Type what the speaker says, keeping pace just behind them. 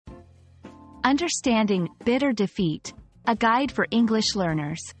Understanding bitter defeat, a guide for English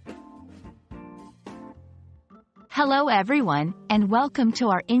learners. Hello everyone, and welcome to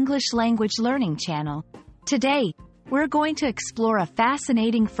our English language learning channel. Today, we're going to explore a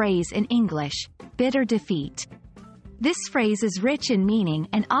fascinating phrase in English, bitter defeat. This phrase is rich in meaning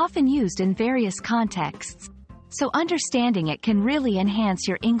and often used in various contexts, so understanding it can really enhance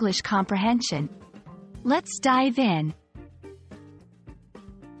your English comprehension. Let's dive in.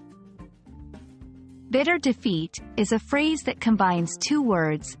 Bitter defeat is a phrase that combines two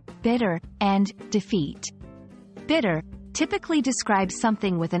words, bitter and defeat. Bitter typically describes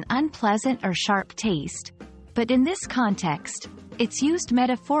something with an unpleasant or sharp taste, but in this context, it's used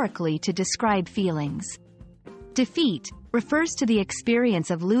metaphorically to describe feelings. Defeat refers to the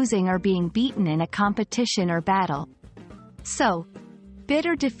experience of losing or being beaten in a competition or battle. So,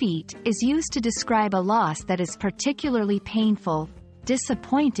 bitter defeat is used to describe a loss that is particularly painful,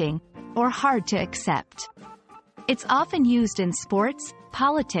 disappointing, or hard to accept. It's often used in sports,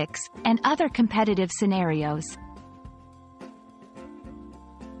 politics, and other competitive scenarios.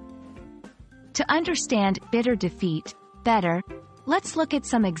 To understand bitter defeat better, let's look at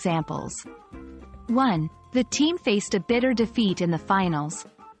some examples. 1. The team faced a bitter defeat in the finals,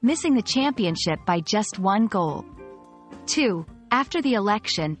 missing the championship by just one goal. 2. After the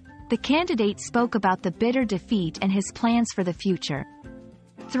election, the candidate spoke about the bitter defeat and his plans for the future.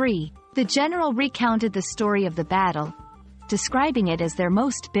 3. The general recounted the story of the battle, describing it as their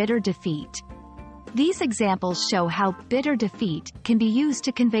most bitter defeat. These examples show how bitter defeat can be used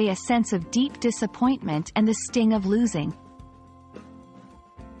to convey a sense of deep disappointment and the sting of losing.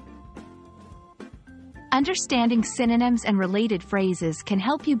 Understanding synonyms and related phrases can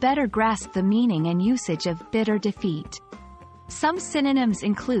help you better grasp the meaning and usage of bitter defeat. Some synonyms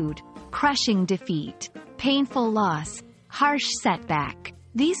include crushing defeat, painful loss, harsh setback.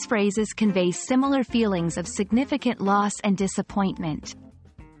 These phrases convey similar feelings of significant loss and disappointment.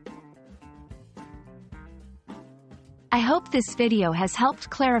 I hope this video has helped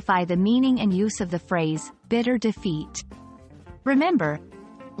clarify the meaning and use of the phrase, bitter defeat. Remember,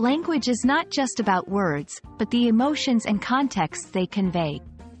 language is not just about words, but the emotions and contexts they convey.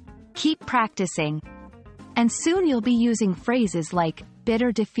 Keep practicing, and soon you'll be using phrases like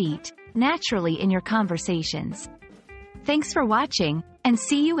bitter defeat naturally in your conversations. Thanks for watching, and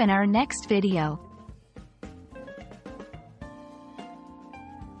see you in our next video.